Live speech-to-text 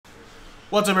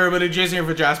What's up, everybody? Jason here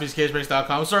for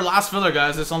JaspysCaseBreaks.com. It's our last filler,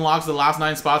 guys. This unlocks the last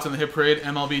 9 spots in the Hit Parade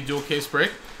MLB dual case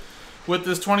break with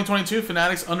this 2022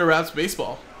 Fanatics Under Wraps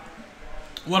Baseball.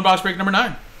 One box break number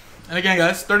 9. And again,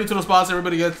 guys, 30 total spots.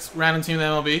 Everybody gets random team in the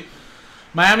MLB.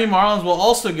 Miami Marlins will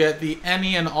also get the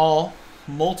any and all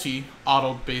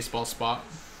multi-auto baseball spot.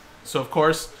 So, of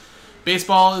course,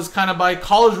 baseball is kind of by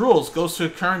college rules. Goes to a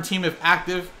current team if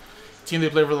active, team they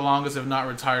play for the longest if not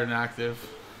retired and active.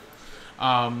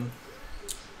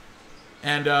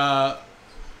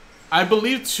 I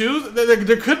believe, too,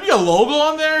 there could be a logo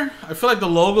on there. I feel like the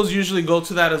logos usually go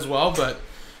to that as well, but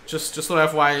just so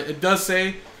FYI, it does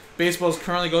say baseballs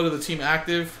currently go to the team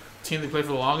active, team they play for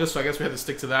the longest, so I guess we have to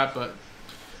stick to that, but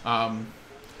I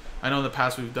know in the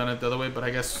past we've done it the other way, but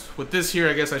I guess with this here,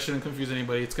 I guess I shouldn't confuse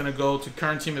anybody. It's going to go to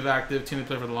current team if active, team they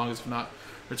play for the longest, if not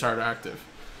retired or active.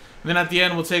 And then at the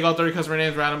end, we'll take all 30 customer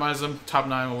names, randomize them, top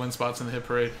 9 will win spots in the Hit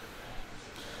Parade.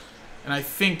 And I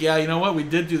think, yeah, you know what? We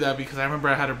did do that because I remember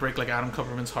I had to break, like, Adam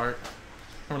Kupperman's heart.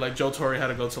 Or, like, Joe Torre had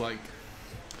to go to, like,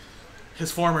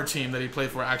 his former team that he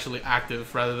played for actually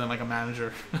active rather than, like, a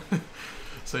manager.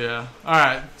 So, yeah.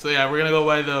 Alright. So, yeah, we're going to go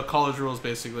by the college rules,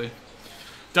 basically.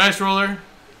 Dice roller,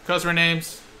 customer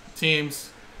names,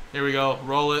 teams. Here we go.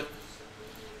 Roll it.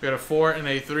 We got a 4 and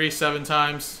a 3 7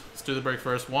 times. Let's do the break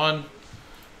first. 1,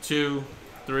 2,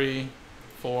 3,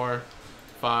 4,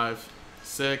 5,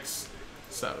 6,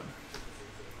 7.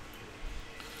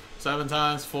 7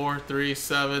 times, 4, 3,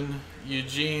 7.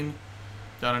 Eugene,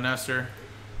 down to Nestor.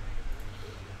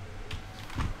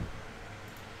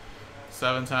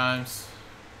 7 times.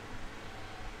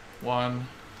 1,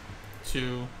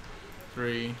 2,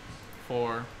 3,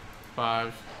 4,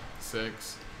 5,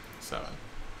 6, 7.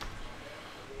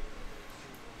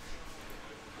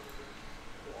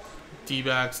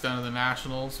 D-backs down to the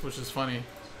Nationals, which is funny.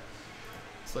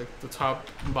 It's like the top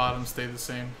and bottom stay the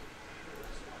same.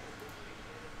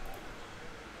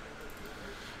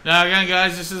 Now again,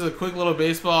 guys, this is a quick little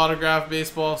baseball, autograph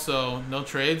baseball, so no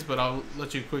trades, but I'll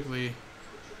let you quickly,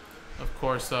 of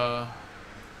course, look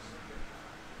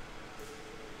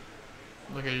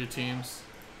at your teams.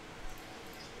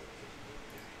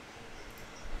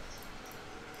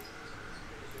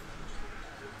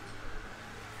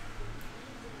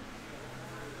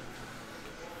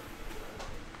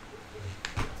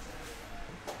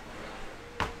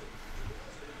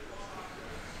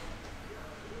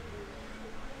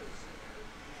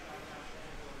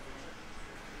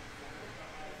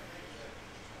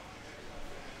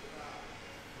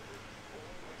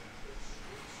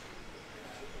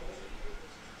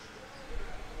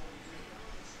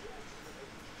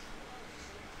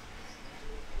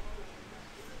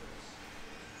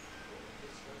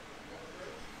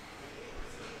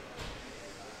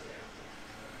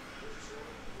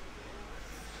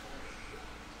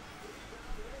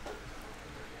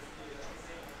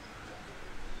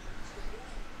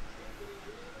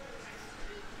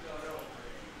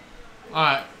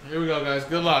 Alright, here we go, guys.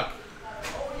 Good luck.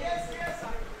 Oh, yes, 100%.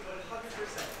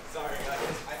 Sorry, guys.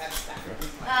 I had to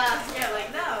sacrifice my yeah,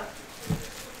 like, no.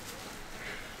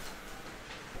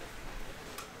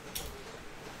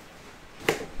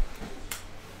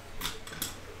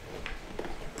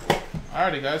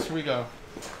 Alrighty, guys, here we go.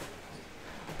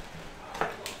 Oh,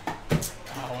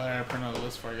 why did I print out a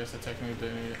list for? I guess I technically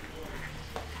didn't need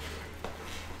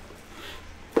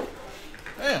it.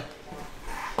 Damn.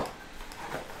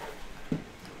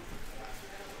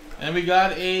 And we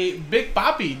got a Big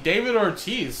Papi, David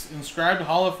Ortiz, inscribed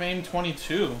Hall of Fame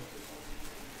 22.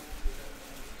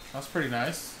 That's pretty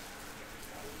nice.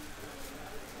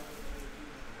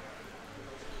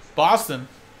 Boston,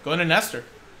 going to Nestor.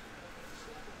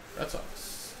 Red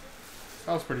Sox.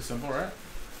 That was pretty simple, right?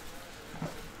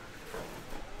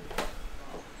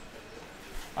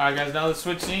 Alright, guys, now let's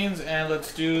switch scenes and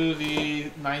let's do the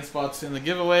 9 spots in the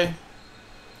giveaway.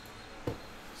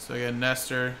 So again,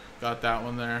 Nestor got that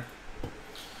one there.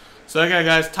 So okay,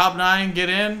 guys, top 9 get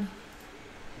in.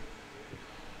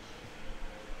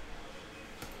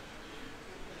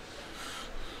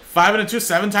 Five and a 2,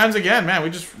 7 times again, man. We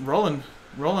just rolling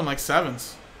like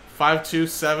 7s. 5, 2,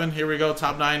 7. Here we go.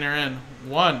 Top 9 are in.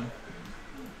 1,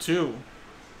 2,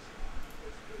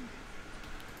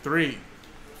 3,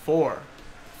 4,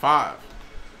 5,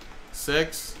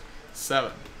 6,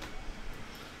 7.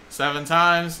 7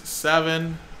 times,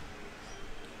 7.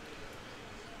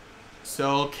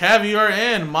 So, Kev, you are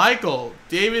in. Michael,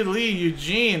 David Lee,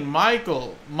 Eugene,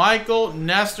 Michael,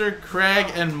 Nestor, Craig,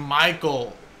 and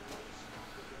Michael.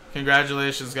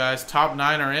 Congratulations, guys. Top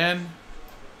 9 are in.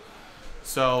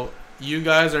 So, you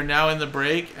guys are now in the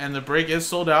break, and the break is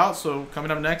sold out. So, coming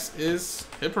up next is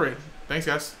Hit Parade. Thanks,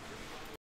 guys.